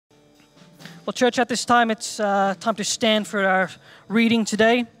Well, church, at this time, it's time to stand for our reading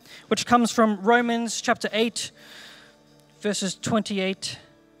today, which comes from Romans chapter 8, verses 28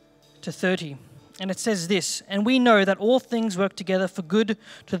 to 30. And it says this, "And we know that all things work together for good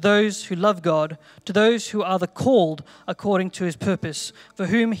to those who love God, to those who are the called according to his purpose. For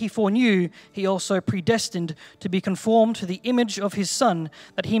whom he foreknew, he also predestined to be conformed to the image of his Son,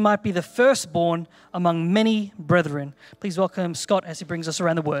 that he might be the firstborn among many brethren." Please welcome Scott as he brings us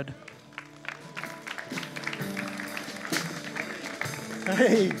around the word.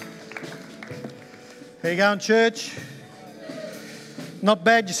 Hey, how you going, church? Not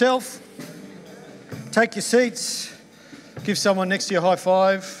bad yourself? Take your seats. Give someone next to you a high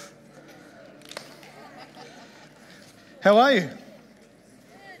five. How are you?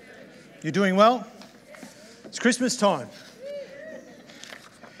 You doing well? It's Christmas time.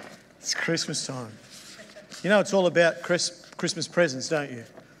 It's Christmas time. You know it's all about Christmas presents, don't you?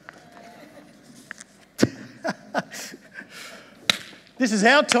 This is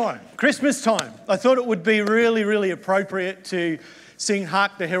our time, Christmas time. I thought it would be really, really appropriate to sing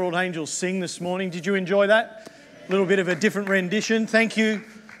Hark the Herald Angels Sing this morning. Did you enjoy that? A little bit of a different rendition. Thank you.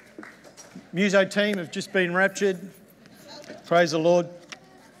 Muso team have just been raptured. Praise the Lord.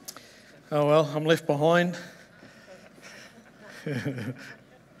 Oh well, I'm left behind.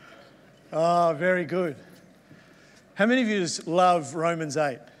 Oh, very good. How many of you love Romans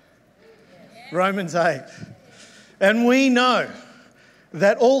 8? Romans 8. And we know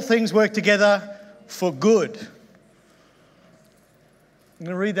that all things work together for good. I'm going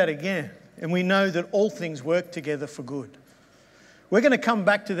to read that again. And we know that all things work together for good. We're going to come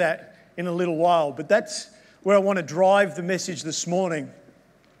back to that in a little while, but that's where I want to drive the message this morning.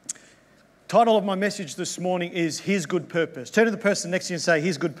 Title of my message this morning is His Good Purpose. Turn to the person next to you and say,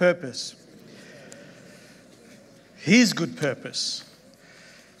 His good purpose. His good purpose.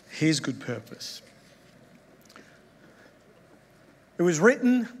 His good purpose. It was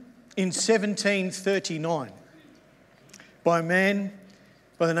written in 1739 by a man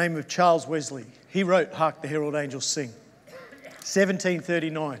by the name of Charles Wesley. He wrote Hark the Herald Angels Sing.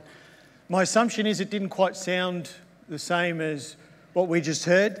 1739. My assumption is it didn't quite sound the same as what we just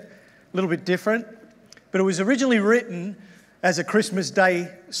heard. A little bit different. But it was originally written as a Christmas Day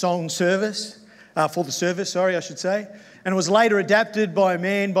song service, for the service, I should say. And it was later adapted by a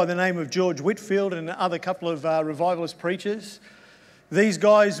man by the name of George Whitefield and another couple of revivalist preachers. These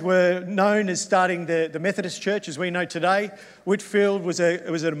guys were known as starting the Methodist Church as we know today. Whitefield was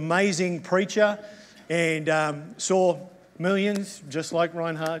an amazing preacher and saw millions, just like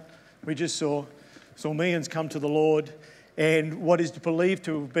Reinhard. We just saw millions come to the Lord, and what is believed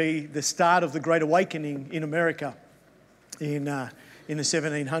to be the start of the Great Awakening in America in the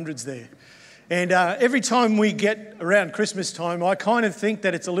 1700s there. And every time we get around Christmas time, I kind of think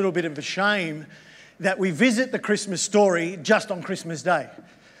that it's a little bit of a shame that we visit the Christmas story just on Christmas Day.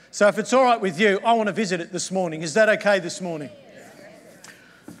 So if it's all right with you, I want to visit it this morning. Is that okay this morning?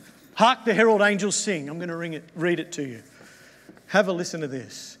 Hark the Herald Angels Sing. I'm going to read it to you. Have a listen to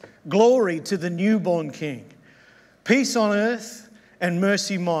this. Glory to the newborn King. Peace on earth and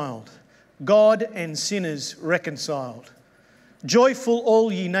mercy mild. God and sinners reconciled. Joyful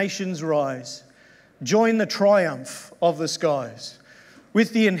all ye nations rise. Join the triumph of the skies.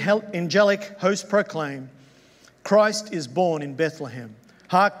 With the angelic host proclaim, Christ is born in Bethlehem.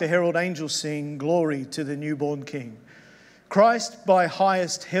 Hark the herald angels sing, glory to the newborn King. Christ by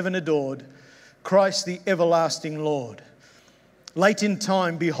highest heaven adored, Christ the everlasting Lord. Late in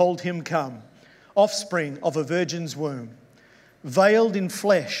time behold him come, offspring of a virgin's womb. Veiled in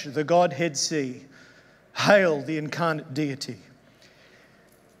flesh the Godhead see, hail the incarnate deity.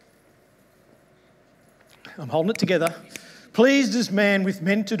 I'm holding it together. Pleased as man with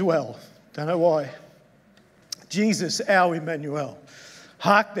men to dwell. Don't know why. Jesus, our Emmanuel.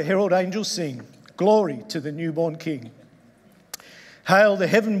 Hark the herald angels sing. Glory to the newborn King. Hail the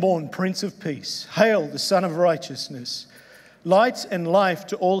heaven-born Prince of Peace. Hail the Son of Righteousness. Light and life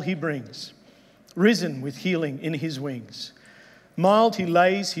to all he brings. Risen with healing in his wings. Mild he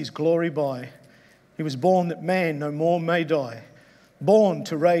lays his glory by. He was born that man no more may die. Born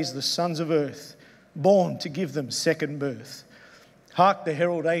to raise the sons of earth. Born to give them second birth. Hark the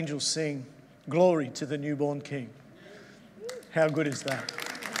herald angels sing, glory to the newborn King. How good is that?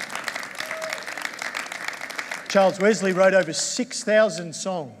 Charles Wesley wrote over 6,000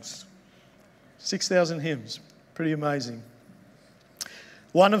 songs, 6,000 hymns. Pretty amazing.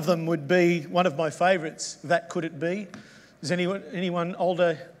 One of them would be one of my favourites, That Could It Be. Does anyone old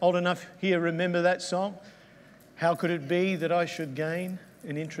enough here remember that song? How could it be that I should gain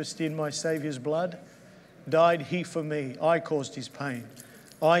an interest in my Saviour's blood? Died he for me, I caused his pain.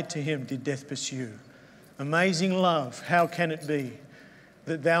 I to him did death pursue. Amazing love, how can it be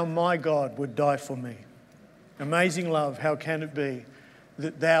that thou, my God, would die for me? Amazing love, how can it be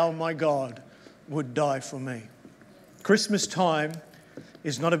that thou, my God, would die for me? Christmas time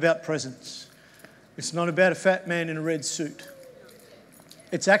is not about presents. It's not about a fat man in a red suit.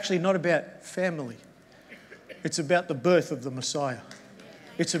 It's actually not about family. It's about the birth of the Messiah.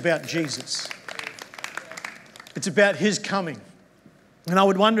 It's about Jesus. It's about his coming. And I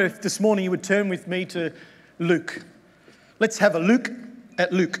would wonder if this morning you would turn with me to Luke. Let's have a look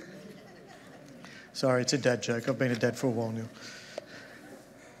at Luke. Sorry, it's a dad joke. I've been a dad for a while now.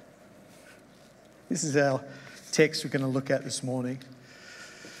 This is our text we're going to look at this morning.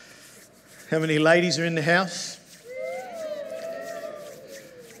 How many ladies are in the house?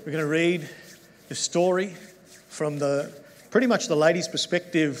 We're going to read the story from pretty much the lady's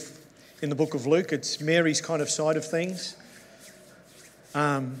perspective in the book of Luke. It's Mary's kind of side of things.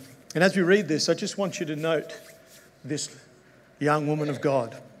 And as we read this, I just want you to note this young woman of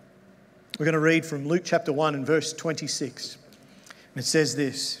God. We're going to read from Luke chapter 1 and verse 26. And it says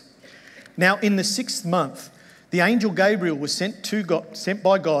this: Now in the 6th month, the angel Gabriel was sent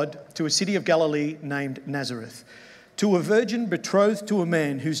by God to a city of Galilee named Nazareth, to a virgin betrothed to a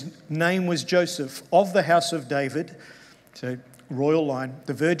man whose name was Joseph, of the house of David. So, royal line.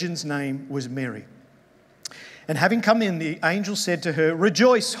 The virgin's name was Mary. And having come in, the angel said to her,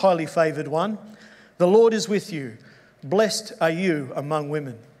 Rejoice, highly favoured one, the Lord is with you. Blessed are you among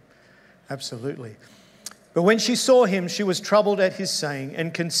women. Absolutely. But when she saw him, she was troubled at his saying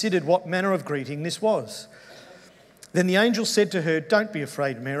and considered what manner of greeting this was. Then the angel said to her, Don't be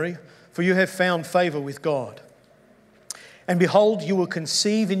afraid, Mary, for you have found favour with God. And behold, you will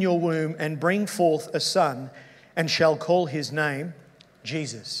conceive in your womb and bring forth a son, and shall call his name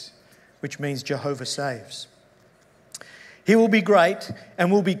Jesus, which means Jehovah saves. He will be great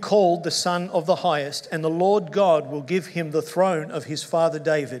and will be called the Son of the Highest, and the Lord God will give him the throne of his father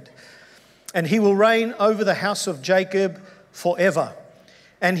David. And he will reign over the house of Jacob forever,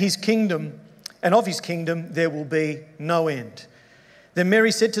 and of his kingdom there will be no end. Then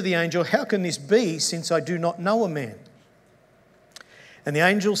Mary said to the angel, How can this be, since I do not know a man? And the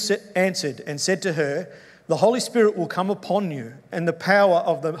angel answered and said to her, The Holy Spirit will come upon you, and the power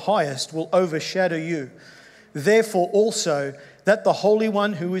of the Highest will overshadow you. Therefore also that the Holy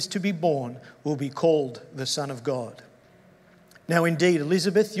One who is to be born will be called the Son of God. Now indeed,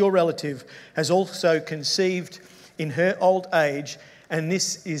 Elizabeth, your relative, has also conceived in her old age, and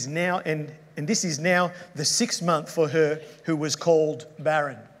this is now the 6th month for her who was called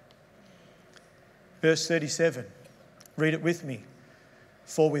barren. Verse 37. Read it with me.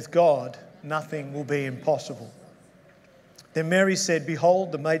 For with God nothing will be impossible. Then Mary said,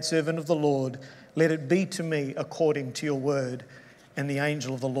 Behold, the maidservant of the Lord, let it be to me according to your word. And the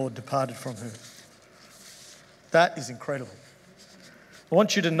angel of the Lord departed from her. That is incredible. I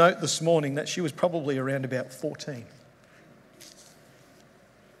want you to note this morning that she was probably around about 14.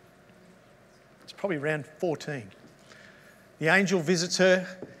 It's probably around 14. The angel visits her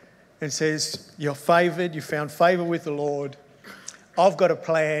and says, You're favoured, you found favour with the Lord. I've got a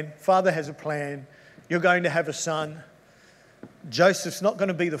plan. Father has a plan. You're going to have a son. Joseph's not going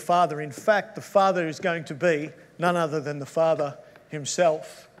to be the father. In fact, the father is going to be none other than the Father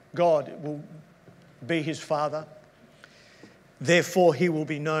himself. God will be his father. Therefore, he will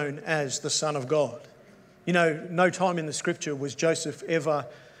be known as the Son of God. You know, no time in the scripture was Joseph ever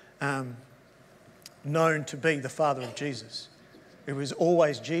known to be the father of Jesus. It was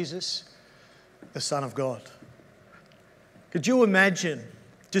always Jesus, the Son of God. Could you imagine,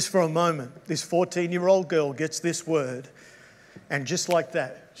 just for a moment, this 14-year-old girl gets this word, and just like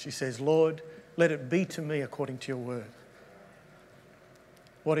that, she says, Lord, let it be to me according to your word.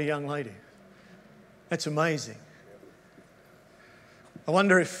 What a young lady. That's amazing. I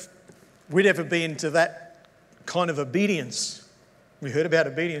wonder if we'd ever be into that kind of obedience. We heard about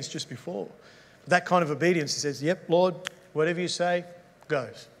obedience just before. That kind of obedience, he says, Yep, Lord, whatever you say,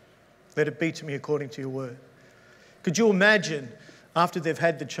 goes. Let it be to me according to your word. Could you imagine, after they've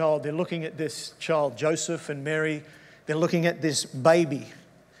had the child, they're looking at this child, Joseph and Mary, they're looking at this baby.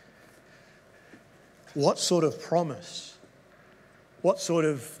 What sort of promise, what sort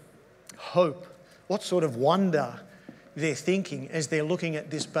of hope, what sort of wonder they're thinking as they're looking at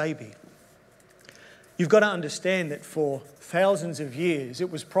this baby. You've got to understand that for thousands of years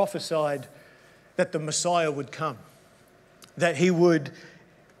it was prophesied that the Messiah would come, that he would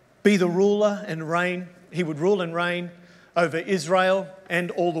be the ruler and reign. He would rule and reign over Israel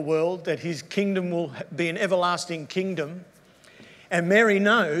and all the world, that his kingdom will be an everlasting kingdom. And Mary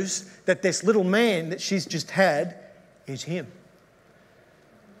knows that this little man that she's just had is him.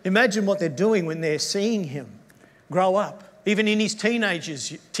 Imagine what they're doing when they're seeing him grow up. Even in his teenage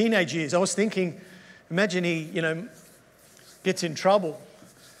years, I was thinking, imagine he, gets in trouble.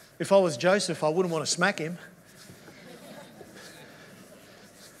 If I was Joseph, I wouldn't want to smack him.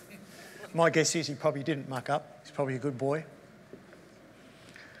 My guess is he probably didn't muck up. He's probably a good boy.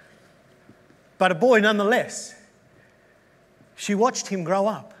 But a boy nonetheless. She watched him grow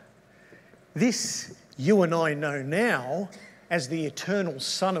up. This you and I know now as the eternal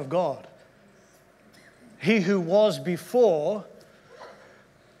Son of God. He who was before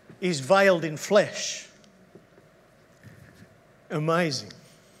is veiled in flesh. Amazing.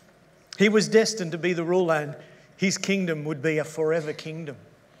 He was destined to be the ruler, and his kingdom would be a forever kingdom.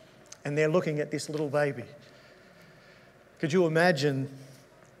 And they're looking at this little baby. Could you imagine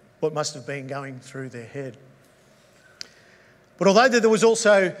what must have been going through their head? But although there was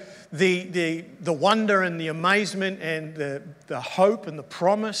also the wonder and the amazement and the hope and the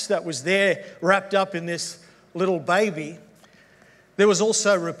promise that was there wrapped up in this little baby, there was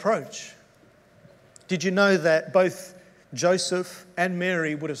also reproach. Did you know that both Joseph and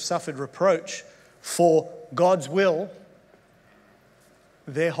Mary would have suffered reproach for God's will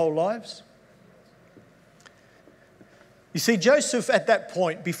their whole lives? You see, Joseph at that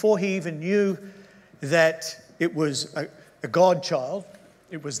point, before he even knew that it was a God child,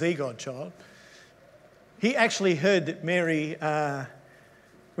 it was the God child, he actually heard that Mary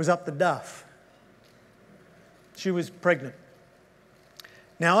was up the duff. She was pregnant.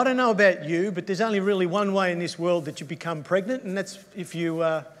 Now, I don't know about you, but there's only really one way in this world that you become pregnant, and that's if you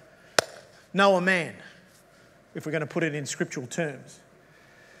know a man, if we're going to put it in scriptural terms.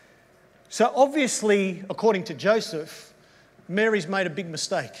 So obviously, according to Joseph, Mary's made a big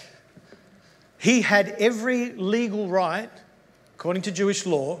mistake. He had every legal right, according to Jewish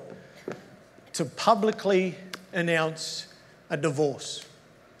law, to publicly announce a divorce.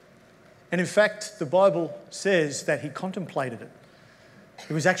 And in fact, the Bible says that he contemplated it.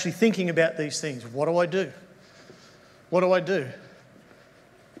 He was actually thinking about these things. What do I do? What do I do?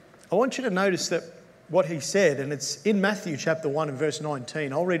 I want you to notice that what he said, and it's in Matthew chapter 1 and verse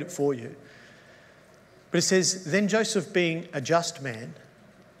 19. I'll read it for you. But it says, "Then Joseph, being a just man,"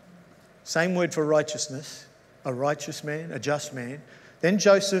 same word for righteousness, a righteous man, a just man. "Then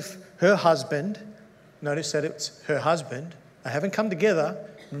Joseph, her husband," notice that it's her husband. They haven't come together.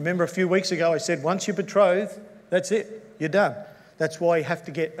 Remember a few weeks ago I said once you're betrothed, that's it, you're done. That's why you have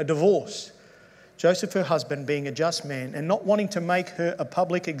to get a divorce. "Joseph, her husband, being a just man, and not wanting to make her a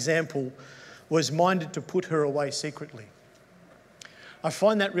public example, was minded to put her away secretly." I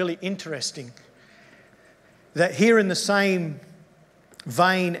find that really interesting. That here in the same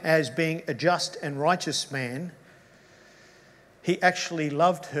vein as being a just and righteous man, he actually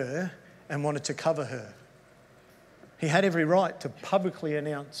loved her and wanted to cover her. He had every right to publicly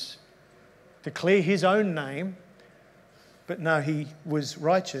announce, to clear his own name, but no, he was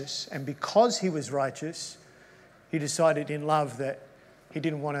righteous, and because he was righteous, he decided in love that he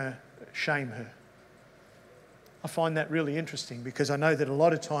didn't want to shame her. I find that really interesting because I know that a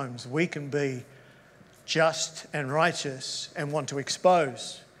lot of times we can be just and righteous and want to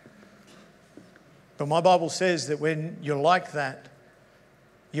expose. But my Bible says that when you're like that,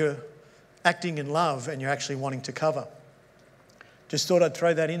 you're acting in love and you're actually wanting to cover. Just thought I'd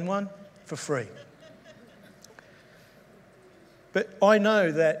throw that in one for free. But I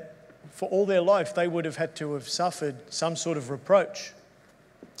know that for all their life, they would have had to have suffered some sort of reproach.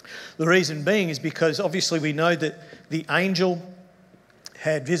 The reason being is because obviously we know that the angel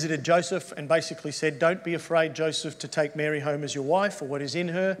had visited Joseph and basically said, "Don't be afraid, Joseph, to take Mary home as your wife, for what is in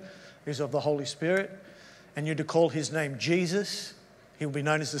her is of the Holy Spirit. And you're to call his name Jesus. He will be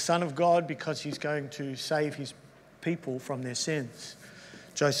known as the Son of God because he's going to save his people from their sins."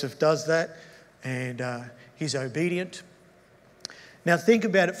 Joseph does that and he's obedient. Now think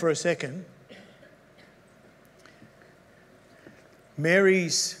about it for a second.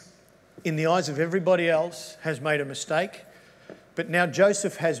 Mary's, in the eyes of everybody else, has made a mistake. But now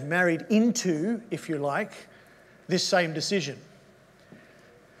Joseph has married into, if you like, this same decision.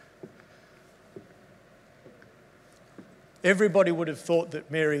 Everybody would have thought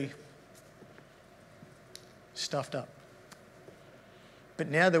that Mary stuffed up. But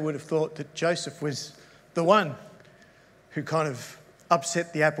now they would have thought that Joseph was the one who kind of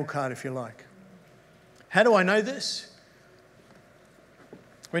upset the apple cart, if you like. How do I know this?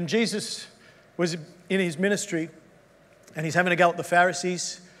 When Jesus was in his ministry and he's having a go at the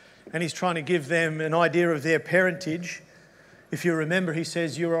Pharisees and he's trying to give them an idea of their parentage, if you remember, he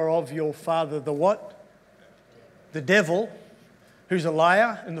says, "You are of your father, the what? The devil, who's a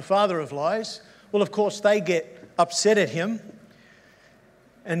liar and the father of lies." Well, of course, they get upset at him.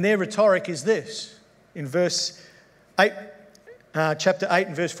 And their rhetoric is this. In verse 8, chapter 8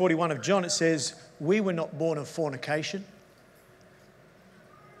 and verse 41 of John, it says, we were not born of fornication.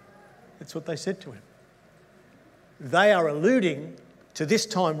 That's what they said to him. They are alluding to this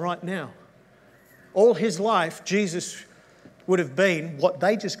time right now. All his life, Jesus would have been what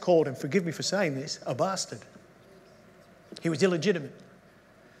they just called, and forgive me for saying this, a bastard. He was illegitimate.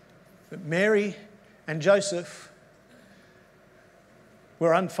 But Mary and Joseph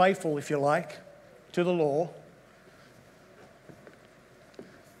were unfaithful, if you like, to the law.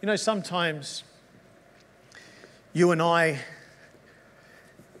 You know, sometimes you and I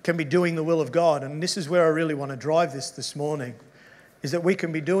can be doing the will of God, and this is where I really want to drive this morning, is that we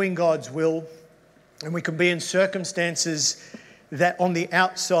can be doing God's will, and we can be in circumstances that on the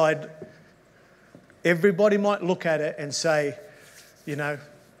outside, everybody might look at it and say, you know,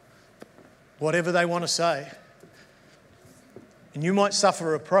 whatever they want to say. And you might suffer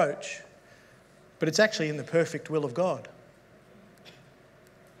reproach, but it's actually in the perfect will of God.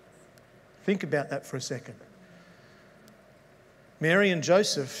 Think about that for a second. Mary and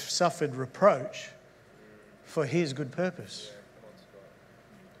Joseph suffered reproach for his good purpose.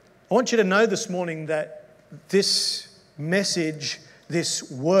 I want you to know this morning that this message,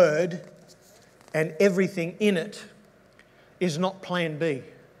 this word, and everything in it is not plan B.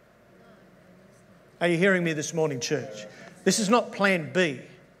 Are you hearing me this morning, church? This is not plan B.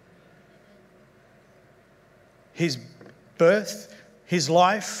 His birth, his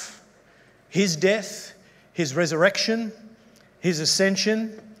life, his death, his resurrection, his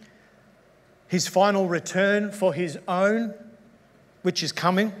ascension, his final return for his own, which is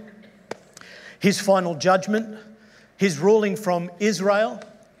coming, his final judgment, his ruling from Israel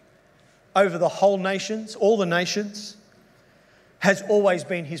over the whole nations, all the nations, has always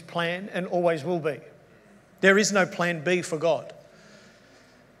been his plan and always will be. There is no plan B for God.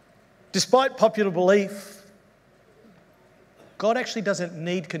 Despite popular belief, God actually doesn't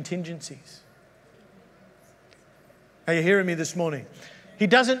need contingencies. Are you hearing me this morning? He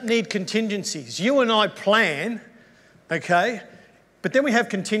doesn't need contingencies. You and I plan, okay? But then we have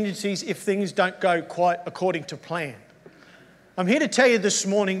contingencies if things don't go quite according to plan. I'm here to tell you this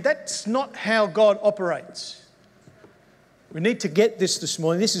morning, that's not how God operates. We need to get this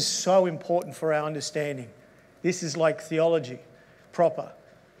morning. This is so important for our understanding. This is like theology proper.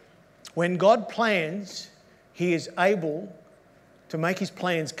 When God plans, he is able to make his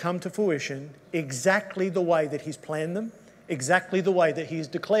plans come to fruition exactly the way that he's planned them, exactly the way that he's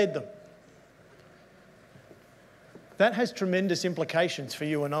declared them. That has tremendous implications for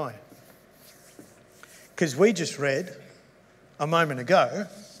you and I. Because we just read a moment ago,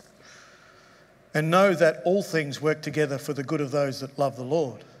 and know that all things work together for the good of those that love the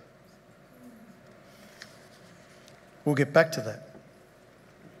Lord. We'll get back to that.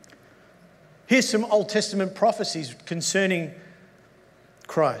 Here's some Old Testament prophecies concerning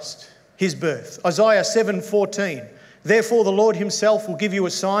Christ, his birth. Isaiah 7:14. Therefore the Lord himself will give you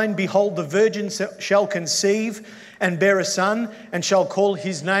a sign. Behold, the virgin shall conceive and bear a son, and shall call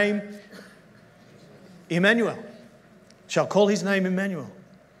his name Emmanuel. Shall call his name Emmanuel.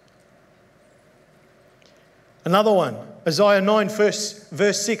 Another one, Isaiah 9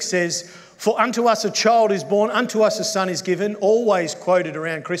 verse 6 says, for unto us a child is born, unto us a son is given, always quoted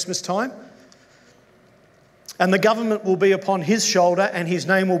around Christmas time. And the government will be upon his shoulder, and his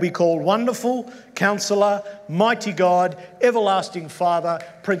name will be called Wonderful, Counselor, Mighty God, Everlasting Father,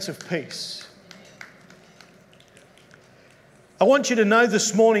 Prince of Peace. I want you to know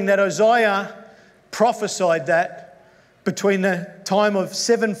this morning that Isaiah prophesied that between the time of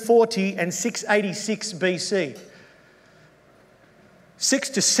 740 and 686 BC.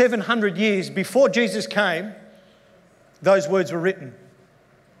 600 to 700 years before Jesus came, those words were written.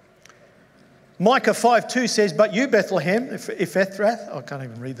 Micah 5:2 says, but you, Bethlehem, Ephrathah, I can't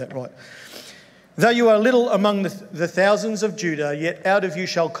even read that right. Though you are little among the thousands of Judah, yet out of you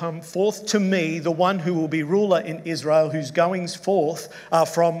shall come forth to me the one who will be ruler in Israel, whose goings forth are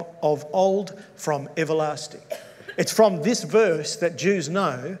from of old, from everlasting. It's from this verse that Jews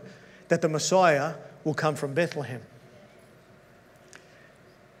know that the Messiah will come from Bethlehem.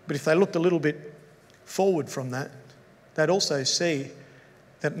 But if they looked a little bit forward from that, they'd also see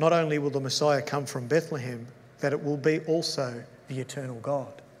that not only will the Messiah come from Bethlehem, that it will be also the eternal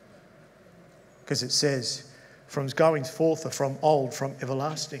God. Because it says, from his goings forth are from old, from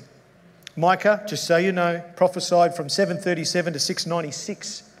everlasting. Micah, just so you know, prophesied from 737 to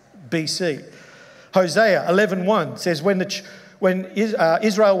 696 BC. Hosea 11:1 says, when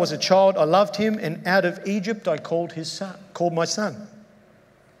Israel was a child, I loved him, and out of Egypt I called my son.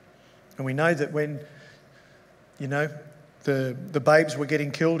 And we know that when, The babes were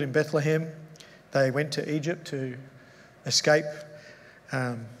getting killed in Bethlehem. They went to Egypt to escape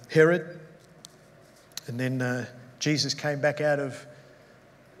Herod. And then Jesus came back out of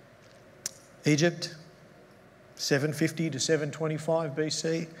Egypt, 750 to 725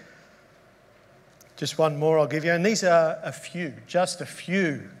 BC. Just one more I'll give you. And these are a few, just a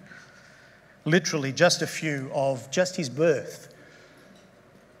few, literally just a few of just his birth.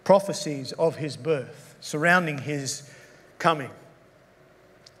 Prophecies of his birth surrounding his coming.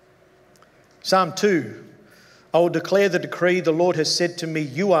 Psalm 2. I will declare the decree. The Lord has said to me,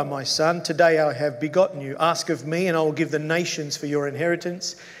 you are my son. Today I have begotten you. Ask of me and I will give the nations for your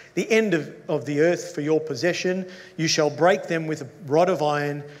inheritance, the end of the earth for your possession. You shall break them with a rod of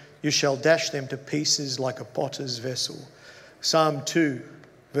iron. You shall dash them to pieces like a potter's vessel. Psalm 2,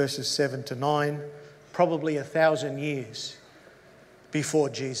 verses 7 to 9, probably 1,000 years before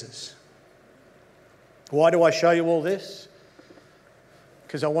Jesus. Why do I show you all this?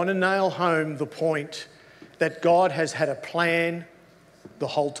 Because I want to nail home the point that God has had a plan the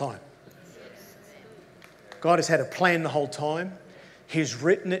whole time. God has had a plan the whole time. He's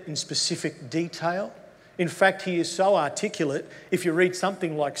written it in specific detail. In fact, he is so articulate, if you read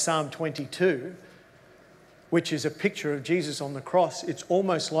something like Psalm 22, which is a picture of Jesus on the cross, it's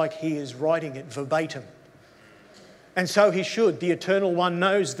almost like he is writing it verbatim. And so he should. The Eternal One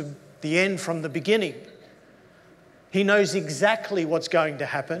knows the end from the beginning. He knows exactly what's going to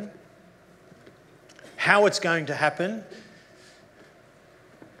happen, how it's going to happen.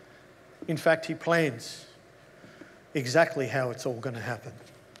 In fact, he plans exactly how it's all going to happen.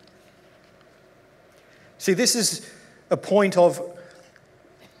 See, this is a point of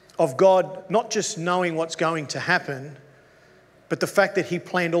God not just knowing what's going to happen, but the fact that he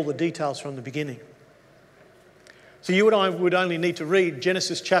planned all the details from the beginning. So you and I would only need to read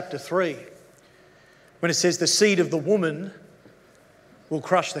Genesis chapter 3, when it says the seed of the woman will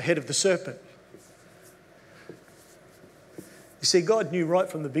crush the head of the serpent. You see, God knew right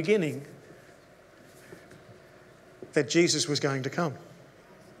from the beginning that Jesus was going to come.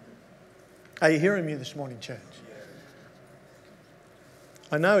 Are you hearing me this morning, church?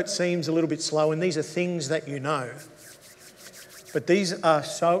 I know it seems a little bit slow, and these are things that you know, but these are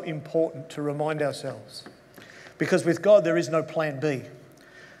so important to remind ourselves. Because with God, there is no plan B.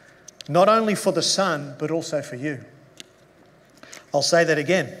 Not only for the Son, but also for you. I'll say that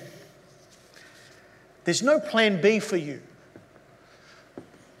again. There's no plan B for you.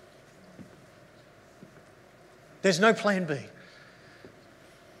 There's no plan B.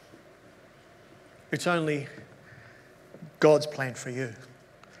 It's only God's plan for you.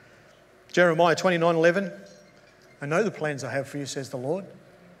 Jeremiah 29:11. I know the plans I have for you, says the Lord.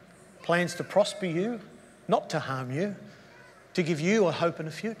 Plans to prosper you, not to harm you, to give you a hope and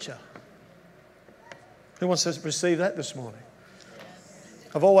a future. Who wants to receive that this morning?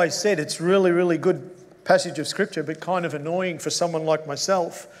 I've always said it's really, really good passage of Scripture, but kind of annoying for someone like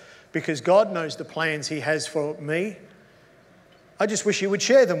myself, because God knows the plans he has for me. I just wish he would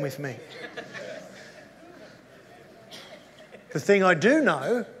share them with me. The thing I do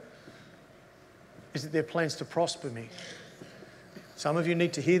know is that they're plans to prosper me. Some of you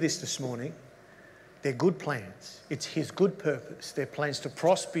need to hear this morning. They're good plans. It's his good purpose. They're plans to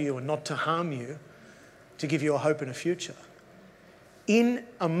prosper you and not to harm you, to give you a hope and a future. In,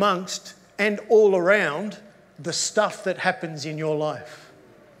 amongst, and all around the stuff that happens in your life.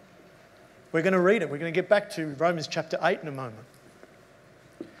 We're going to read it. We're going to get back to Romans chapter 8 in a moment.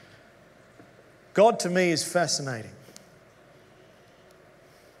 God to me is fascinating.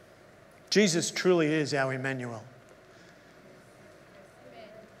 Jesus truly is our Emmanuel.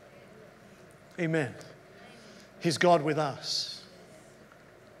 Amen. He's God with us.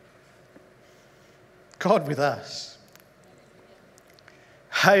 God with us.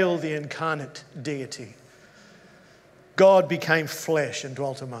 Hail the incarnate deity. God became flesh and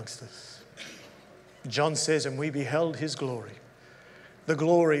dwelt amongst us. John says, and we beheld his glory, the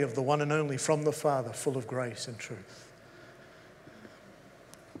glory of the one and only from the Father, full of grace and truth.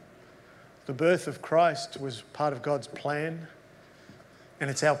 The birth of Christ was part of God's plan, and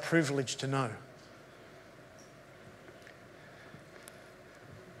it's our privilege to know.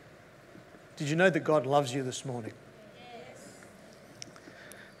 Did you know that God loves you this morning? Yes.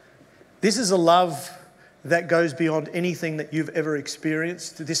 This is a love that goes beyond anything that you've ever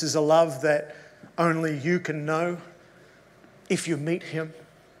experienced. This is a love that only you can know if you meet him,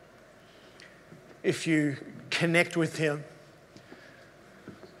 if you connect with him.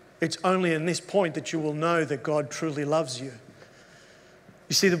 It's only in this point that you will know that God truly loves you.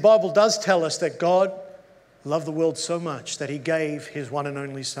 You see, the Bible does tell us that God loved the world so much that he gave his one and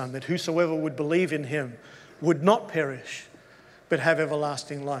only Son, that whosoever would believe in him would not perish, but have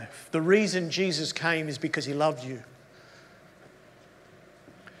everlasting life. The reason Jesus came is because he loved you.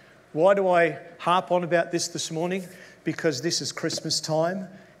 Why do I harp on about this morning? Because this is Christmas time.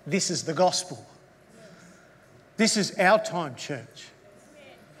 This is the gospel. This is our time, church.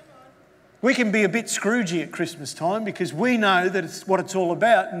 We can be a bit Scroogey at Christmas time because we know that it's what it's all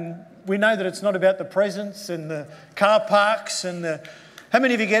about, and we know that it's not about the presents and the car parks and the... How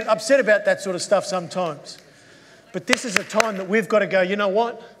many of you get upset about that sort of stuff sometimes? But this is a time that we've got to go, you know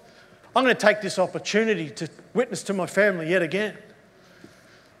what? I'm going to take this opportunity to witness to my family yet again.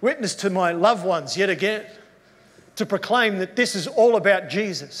 Witness to my loved ones yet again. To proclaim that this is all about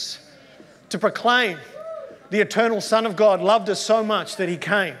Jesus. To proclaim the eternal Son of God loved us so much that he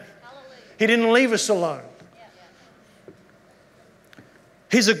came. He didn't leave us alone.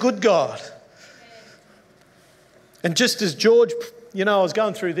 He's a good God. And just as George, I was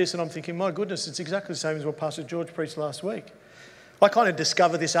going through this and I'm thinking, my goodness, it's exactly the same as what Pastor George preached last week. I kind of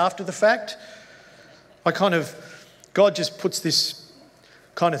discover this after the fact. God just puts this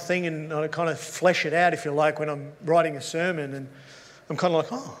kind of thing and I kind of flesh it out, if you like, when I'm writing a sermon, and I'm kind of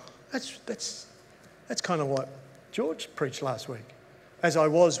like, oh, that's kind of what George preached last week. As I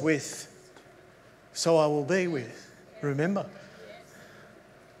was with, so I will be with. Remember?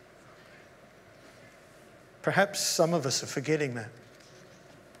 Perhaps some of us are forgetting that.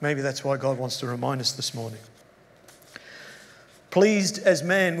 Maybe that's why God wants to remind us this morning. Pleased as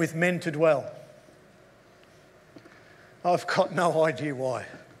man with men to dwell. I've got no idea why.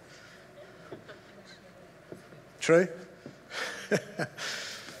 True?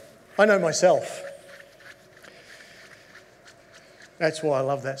 I know myself. That's why I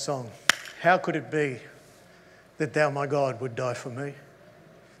love that song. How could it be that thou, my God, would die for me?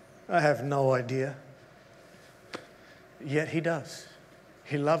 I have no idea. Yet he does.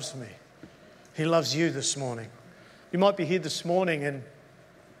 He loves me. He loves you this morning. You might be here this morning and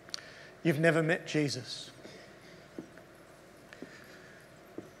you've never met Jesus.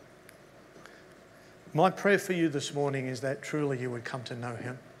 My prayer for you this morning is that truly you would come to know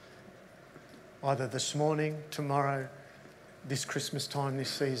him. Either this morning, tomorrow, this Christmas time, this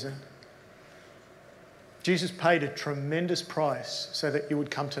season. Jesus paid a tremendous price so that you would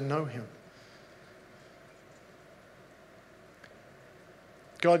come to know him.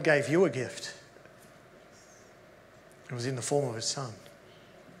 God gave you a gift. It was in the form of his son.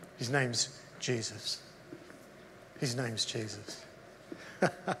 His name's Jesus. His name's Jesus. You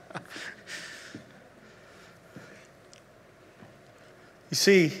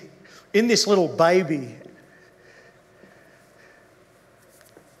see, in this little baby,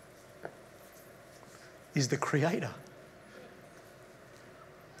 is the Creator.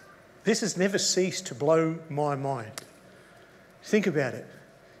 This has never ceased to blow my mind. Think about it.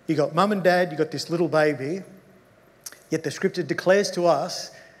 You got mum and dad, you got this little baby, yet the scripture declares to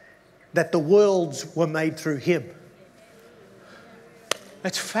us that the worlds were made through him.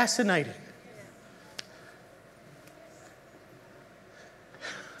 That's fascinating.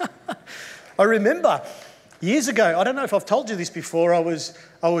 I remember years ago, I don't know if I've told you this before, I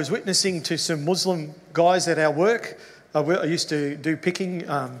was witnessing to some Muslim guys at our work. I used to do picking,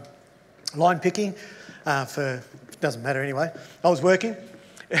 line picking for, doesn't matter anyway. I was working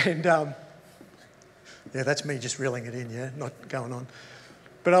and, yeah, that's me just reeling it in, yeah, not going on.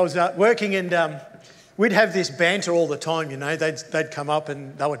 But I was working and we'd have this banter all the time, you know. They'd come up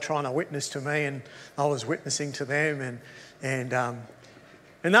and they were trying to witness to me and I was witnessing to them and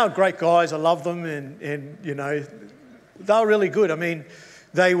they were great guys. I love them and you know, they were really good. I mean,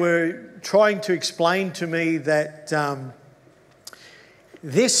 they were trying to explain to me that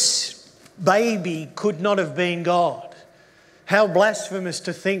this baby could not have been God. How blasphemous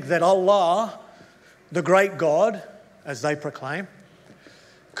to think that Allah, the great God, as they proclaim,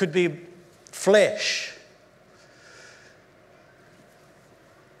 could be flesh.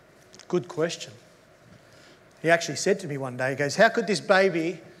 Good question. He actually said to me one day, he goes, how could this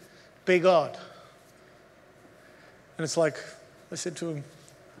baby be God? And it's like, I said to him,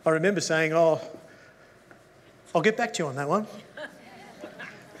 I remember saying, oh, I'll get back to you on that one.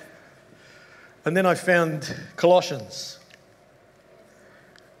 And then I found Colossians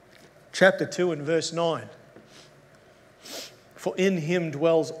chapter 2 and verse 9. For in him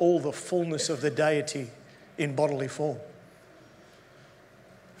dwells all the fullness of the deity in bodily form.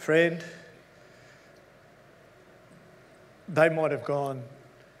 Friend, they might have gone,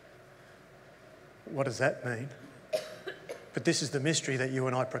 what does that mean? But this is the mystery that you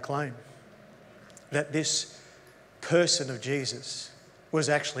and I proclaim. That this person of Jesus was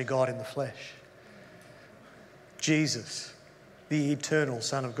actually God in the flesh. Jesus, the eternal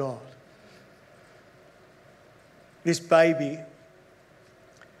Son of God. This baby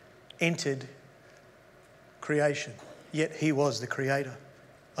entered creation, yet he was the creator.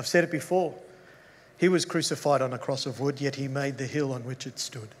 I've said it before. He was crucified on a cross of wood, yet he made the hill on which it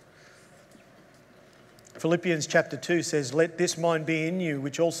stood. Philippians chapter 2 says, "Let this mind be in you,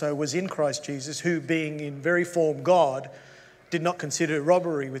 which also was in Christ Jesus, who being in very form God, did not consider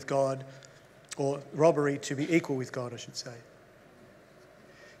robbery with God," or robbery to be equal with God, I should say.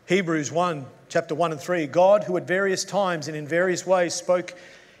 Hebrews 1, chapter 1 and 3, "God, who at various times and in various ways spoke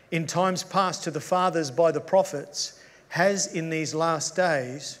in times past to the fathers by the prophets, has in these last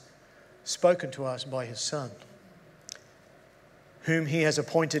days spoken to us by his Son, whom he has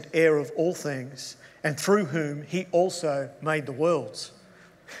appointed heir of all things, and through whom he also made the worlds."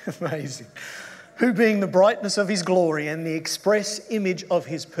 Amazing. "Who being the brightness of his glory and the express image of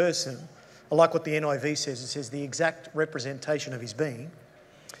his person," I like what the NIV says, it says the exact representation of his being,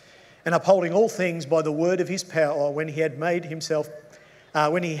 "and upholding all things by the word of his power, when he had himself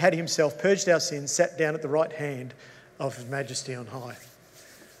purged our sins, sat down at the right hand of his majesty on high."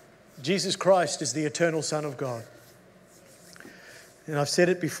 Jesus Christ is the eternal Son of God. And I've said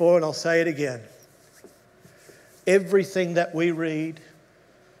it before and I'll say it again. Everything that we read,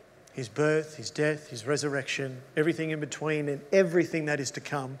 his birth, his death, his resurrection, everything in between and everything that is to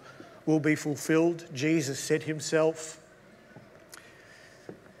come will be fulfilled. Jesus said himself,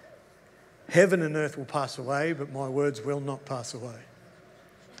 "Heaven and earth will pass away, but my words will not pass away."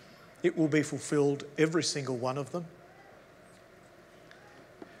 It will be fulfilled, every single one of them.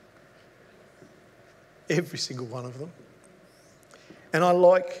 Every single one of them. And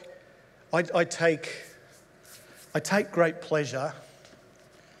I take great pleasure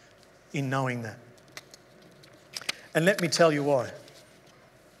in knowing that. And let me tell you why.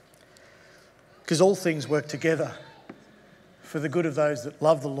 Because all things work together for the good of those that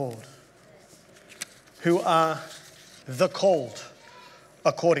love the Lord, who are the called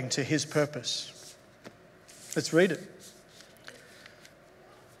according to his purpose. Let's read it.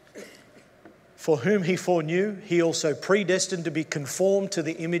 "For whom he foreknew, he also predestined to be conformed to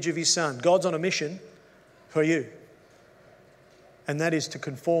the image of his Son." God's on a mission for you. And that is to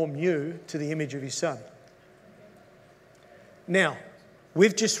conform you to the image of his Son. Now,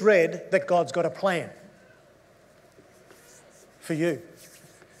 we've just read that God's got a plan for you,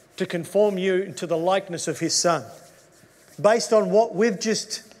 to conform you to the likeness of his Son. Based on what we've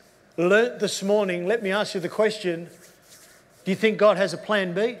just learnt this morning, let me ask you the question, do you think God has a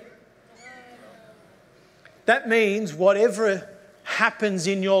plan B? That means whatever happens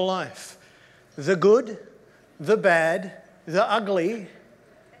in your life, the good, the bad, the ugly,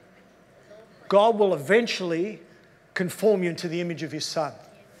 God will eventually conform you into the image of his Son.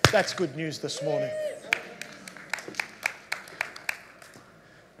 That's good news this morning.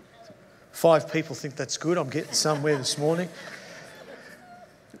 5 people think that's good. I'm getting somewhere this morning.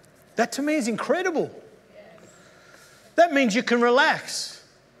 That to me is incredible. That means you can relax.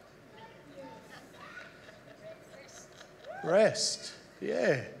 Rest.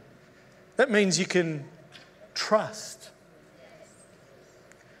 Yeah. That means you can trust.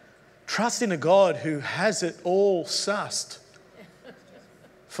 Trust in a God who has it all sussed.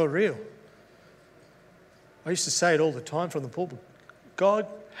 For real. I used to say it all the time from the pulpit. God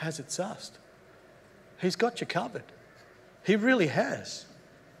has it sussed. He's got you covered. He really has.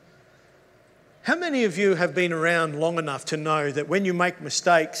 How many of you have been around long enough to know that when you make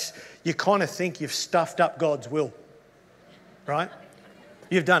mistakes, you kind of think you've stuffed up God's will? Right?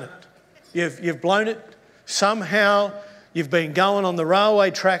 You've done it. You've blown it. Somehow you've been going on the railway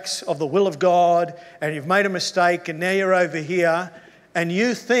tracks of the will of God and you've made a mistake and now you're over here and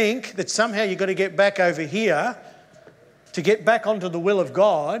you think that somehow you've got to get back over here to get back onto the will of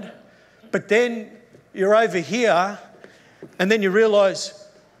God, but then you're over here and then you realise,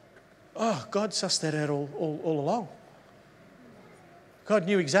 oh, God sussed that out all along. God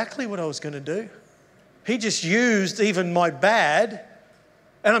knew exactly what I was going to do. He just used even my bad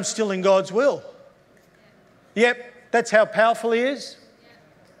and I'm still in God's will. Yep, that's how powerful he is.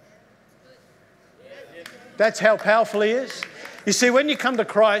 That's how powerful he is. You see, when you come to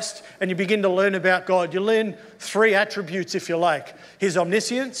Christ and you begin to learn about God, you learn 3 attributes, if you like. His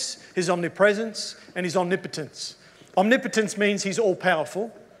omniscience, his omnipresence, and his omnipotence. Omnipotence means he's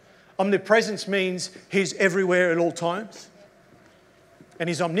all-powerful. Omnipresence means he's everywhere at all times. And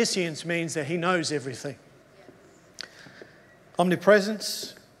his omniscience means that he knows everything.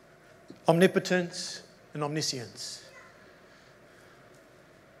 Omnipresence, omnipotence, and omniscience.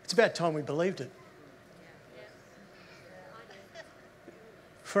 It's about time we believed it.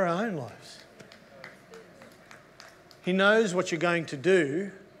 For our own lives. He knows what you're going to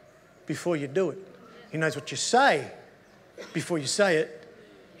do before you do it. He knows what you say before you say it.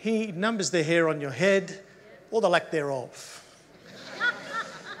 He numbers the hair on your head, or the lack thereof.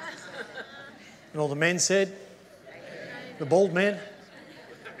 And all the men said, the bald men,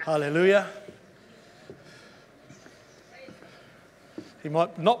 hallelujah. He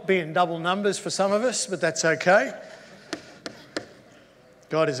might not be in double numbers for some of us, but that's okay.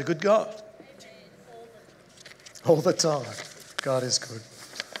 God is a good God. All the time, God is good.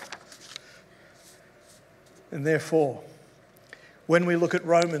 And therefore, when we look at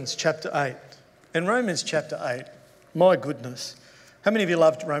Romans chapter 8, and Romans chapter 8, my goodness, how many of you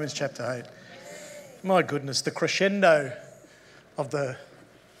loved Romans chapter 8? My goodness, the crescendo of the,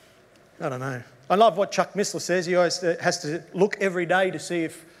 I don't know. I love what Chuck Missler says. He always has to look every day to see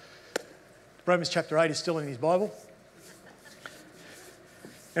if Romans chapter 8 is still in his Bible.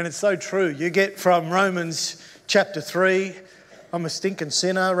 And it's so true. You get from Romans chapter 3, I'm a stinking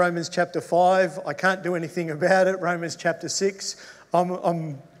sinner. Romans chapter 5, I can't do anything about it. Romans chapter 6,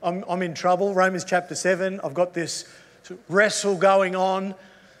 I'm in trouble. Romans chapter 7, I've got this wrestle going on.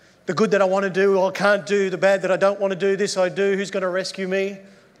 The good that I want to do, I can't do. The bad that I don't want to do, this I do. Who's going to rescue me?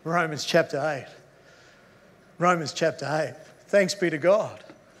 Romans chapter 8. Romans chapter 8. Thanks be to God.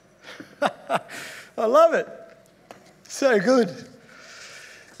 I love it. So good.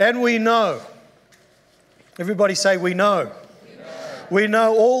 And we know. Everybody say we know. We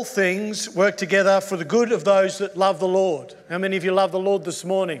know all things work together for the good of those that love the Lord. How many of you love the Lord this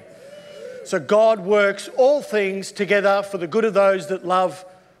morning? So God works all things together for the good of those that love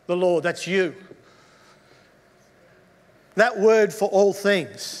the Lord. That's you. That word for all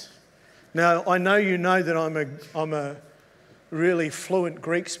things. Now, I know you know that I'm a really fluent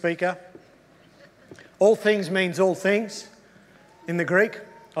Greek speaker. All things means all things in the Greek.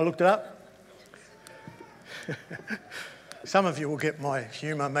 I looked it up. Some of you will get my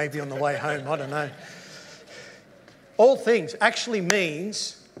humour maybe on the way home. I don't know. All things actually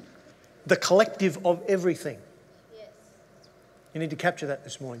means the collective of everything. You need to capture that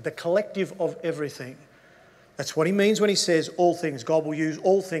this morning. The collective of everything. That's what he means when he says all things. God will use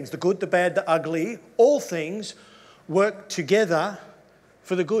all things, the good, the bad, the ugly. All things work together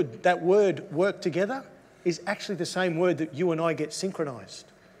for the good. That word, work together, is actually the same word that you and I get synchronized.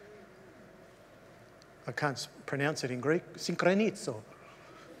 I can't pronounce it in Greek. Synchronizzo.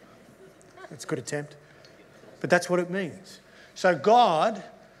 That's a good attempt. But that's what it means. So God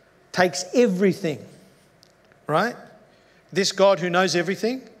takes everything, right? This God who knows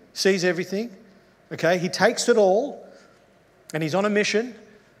everything, sees everything, okay? He takes it all and he's on a mission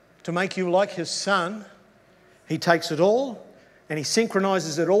to make you like his son. He takes it all and he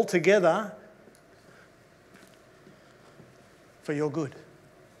synchronizes it all together for your good.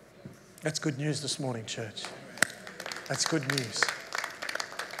 That's good news this morning, church. That's good news.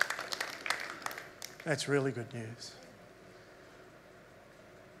 That's really good news.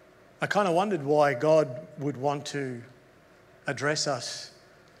 I kind of wondered why God would want to address us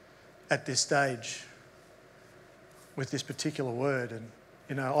at this stage with this particular word. And,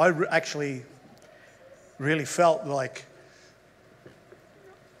 you know, I actually really felt like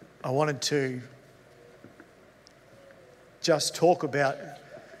I wanted to just talk about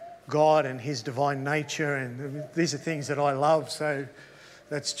God and his divine nature, and these are things that I love, so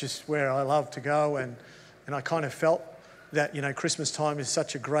that's just where I love to go. And I kind of felt that, you know, Christmas time is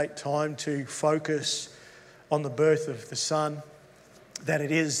such a great time to focus on the birth of the Son, that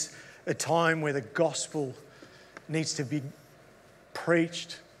it is a time where the gospel needs to be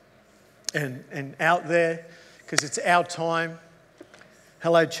preached and out there, because it's our time.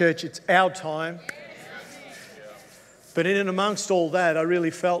 Hello, church, it's our time. But in and amongst all that, I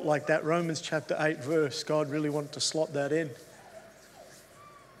really felt like that Romans chapter 8 verse, God really wanted to slot that in.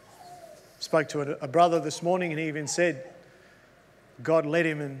 Spoke to a brother this morning and he even said, God led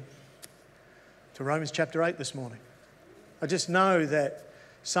him to Romans chapter 8 this morning. I just know that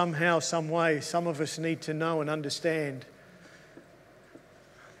somehow, some way, some of us need to know and understand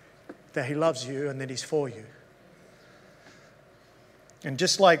that he loves you and that he's for you. And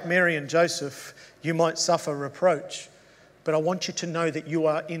just like Mary and Joseph, you might suffer reproach, but I want you to know that you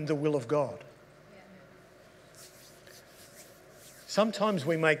are in the will of God. Sometimes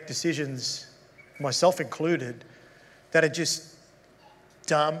we make decisions, myself included, that are just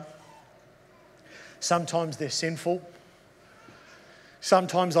dumb. Sometimes they're sinful.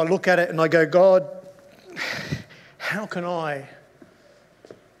 Sometimes I look at it and I go, God, how can I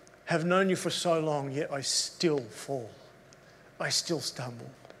have known you for so long, yet I still fall? I still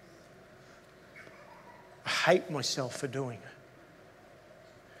stumble. I hate myself for doing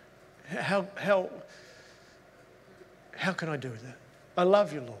it. How can I do that? I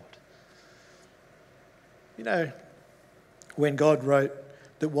love you, Lord. You know, when God wrote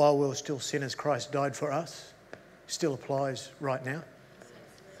that while we were still sinners, Christ died for us still applies right now.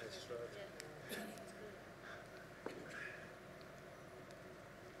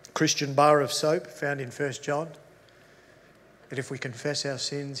 Christian bar of soap found in 1 John, that if we confess our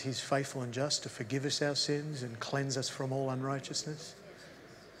sins, he's faithful and just to forgive us our sins and cleanse us from all unrighteousness.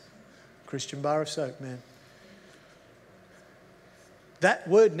 Christian bar of soap, man. That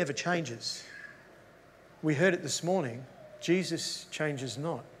word never changes. We heard it this morning. Jesus changes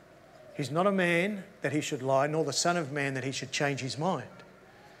not. He's not a man that he should lie, nor the Son of Man that he should change his mind.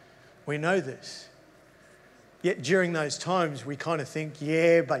 We know this. Yet during those times we kind of think,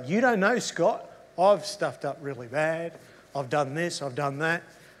 yeah, but you don't know, Scott. I've stuffed up really bad. I've done this, I've done that.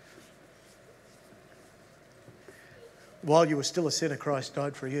 While you were still a sinner, Christ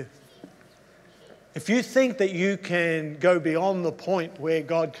died for you. If you think that you can go beyond the point where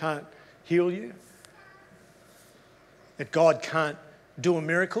God can't heal you, that God can't do a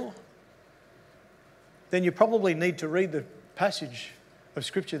miracle, then you probably need to read the passage of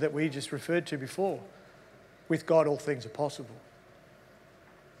Scripture that we just referred to before. With God, all things are possible.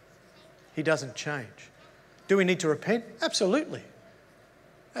 He doesn't change. Do we need to repent? Absolutely.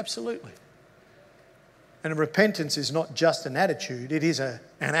 Absolutely. And repentance is not just an attitude, it is an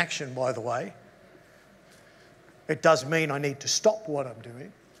action, by the way. It does mean I need to stop what I'm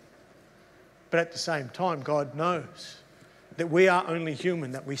doing. But at the same time, God knows that we are only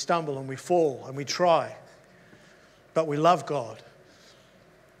human, that we stumble and we fall and we try. But we love God.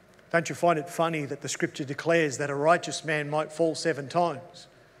 Don't you find it funny that the Scripture declares that a righteous man might fall 7 times?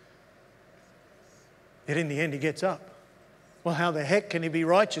 Yet in the end he gets up. Well, how the heck can he be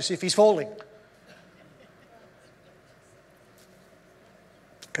righteous if he's falling?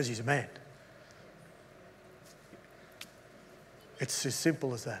 Because he's a man. It's as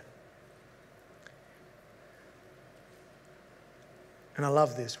simple as that. And I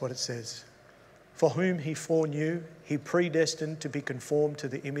love this, what it says. For whom he foreknew, he predestined to be conformed to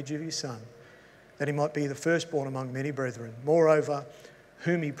the image of his Son, that he might be the firstborn among many brethren. Moreover,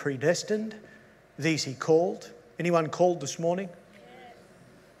 whom he predestined, these he called. Anyone called this morning? Yes.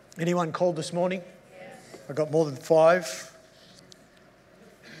 Anyone called this morning? Yes. I got more than 5.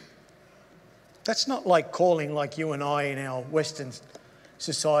 That's not like calling like you and I in our Western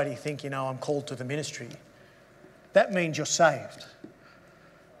society think, I'm called to the ministry. That means you're saved.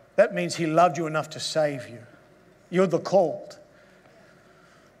 That means he loved you enough to save you. You're the called.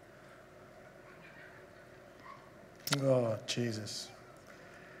 Oh, Jesus.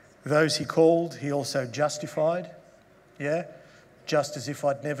 Those he called, he also justified. Yeah? Just as if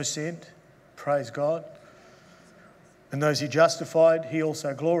I'd never sinned. Praise God. And those he justified, he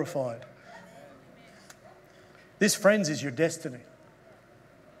also glorified. This, friends, is your destiny.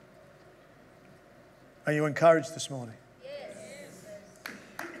 Are you encouraged this morning?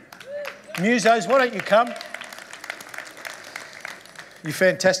 Musos, why don't you come? You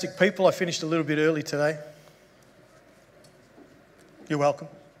fantastic people. I finished a little bit early today. You're welcome.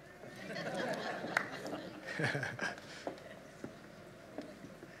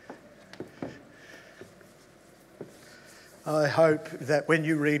 I hope that when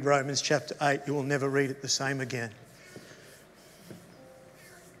you read Romans chapter 8, you will never read it the same again.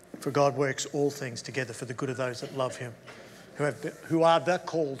 For God works all things together for the good of those that love him, who are the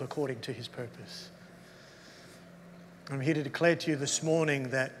called according to his purpose. I'm here to declare to you this morning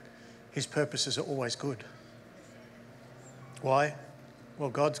that his purposes are always good. Why? Well,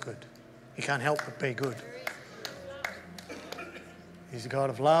 God's good. He can't help but be good. He's a God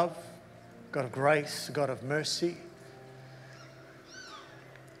of love, God of grace, a God of mercy.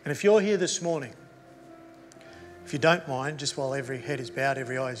 And if you're here this morning, if you don't mind, just while every head is bowed,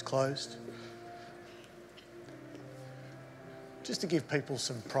 every eye is closed, just to give people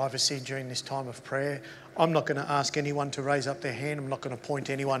some privacy during this time of prayer. I'm not going to ask anyone to raise up their hand. I'm not going to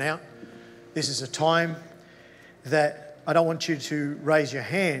point anyone out. This is a time that I don't want you to raise your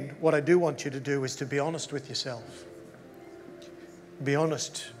hand. What I do want you to do is to be honest with yourself. Be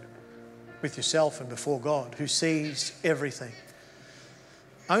honest with yourself and before God, who sees everything.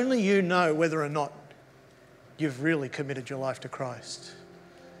 Only you know whether or not you've really committed your life to Christ.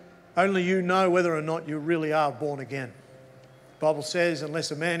 Only you know whether or not you really are born again. The Bible says,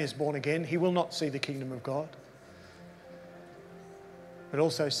 unless a man is born again, he will not see the kingdom of God. It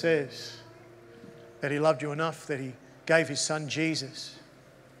also says that he loved you enough that he gave his Son Jesus,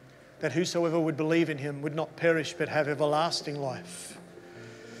 that whosoever would believe in him would not perish but have everlasting life.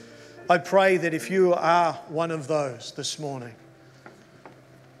 I pray that if you are one of those this morning,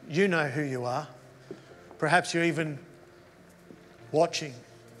 you know who you are. Perhaps you're even watching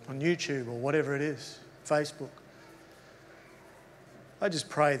on YouTube or whatever it is, Facebook. I just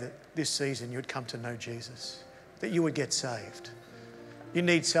pray that this season you'd come to know Jesus, that you would get saved. You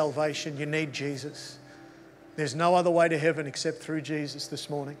need salvation. You need Jesus. There's no other way to heaven except through Jesus this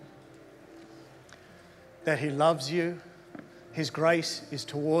morning. That He loves you. His grace is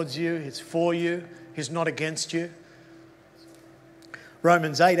towards you. It's for you. He's not against you.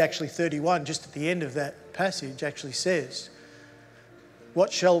 Romans 8, actually 31, just at the end of that passage, actually says,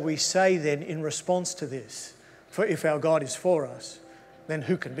 what shall we say then in response to this? For if our God is for us, then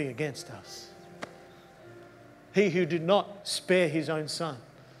who can be against us? He who did not spare His own Son.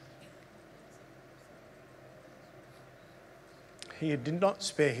 He who did not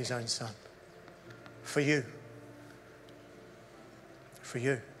spare His own Son. For you. For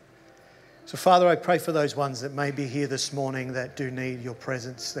you. So Father, I pray for those ones that may be here this morning that do need your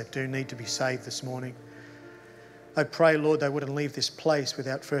presence, that do need to be saved this morning. I pray, Lord, they wouldn't leave this place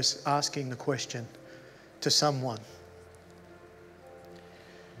without first asking the question to someone.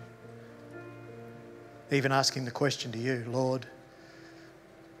 Even asking the question to you, Lord,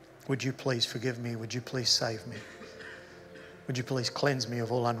 would you please forgive me? Would you please save me? Would you please cleanse me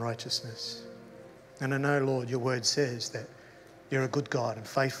of all unrighteousness? And I know, Lord, your word says that you're a good God and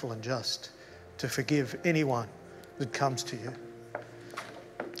faithful and just to forgive anyone that comes to you.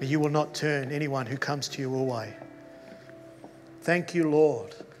 That you will not turn anyone who comes to you away. Thank you,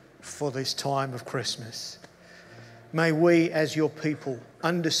 Lord, for this time of Christmas. May we, as your people,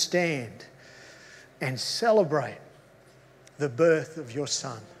 understand and celebrate the birth of your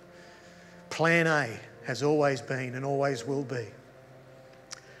Son. Plan A has always been and always will be.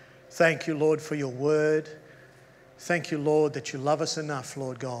 Thank you, Lord, for your word. Thank you, Lord, that you love us enough,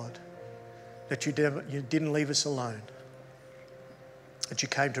 Lord God, that you didn't leave us alone, that you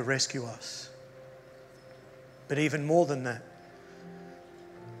came to rescue us. But even more than that,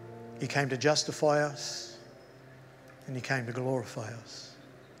 you came to justify us and you came to glorify us.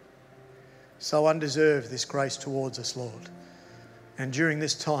 So undeserved this grace towards us, Lord. And during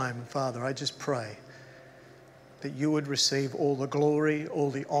this time, Father, I just pray that you would receive all the glory,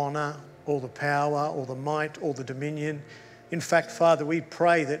 all the honour, all the power, all the might, all the dominion. In fact, Father, we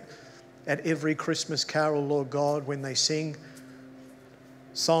pray that at every Christmas carol, Lord God, when they sing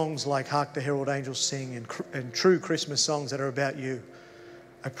songs like Hark the Herald Angels Sing and true Christmas songs that are about you,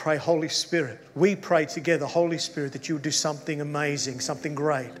 I pray, Holy Spirit, we pray together, Holy Spirit, that you would do something amazing, something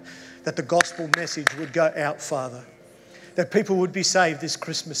great, that the gospel message would go out, Father, that people would be saved this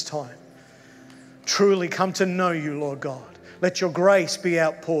Christmas time. Truly come to know you, Lord God. Let your grace be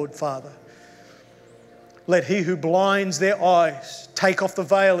outpoured, Father. Let he who blinds their eyes take off the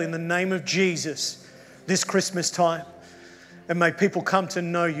veil in the name of Jesus this Christmas time. And may people come to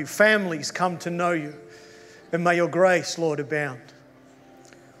know you, families come to know you, and may your grace, Lord, abound.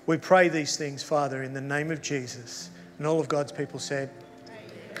 We pray these things, Father, in the name of Jesus. And all of God's people said,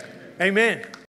 Amen. Amen.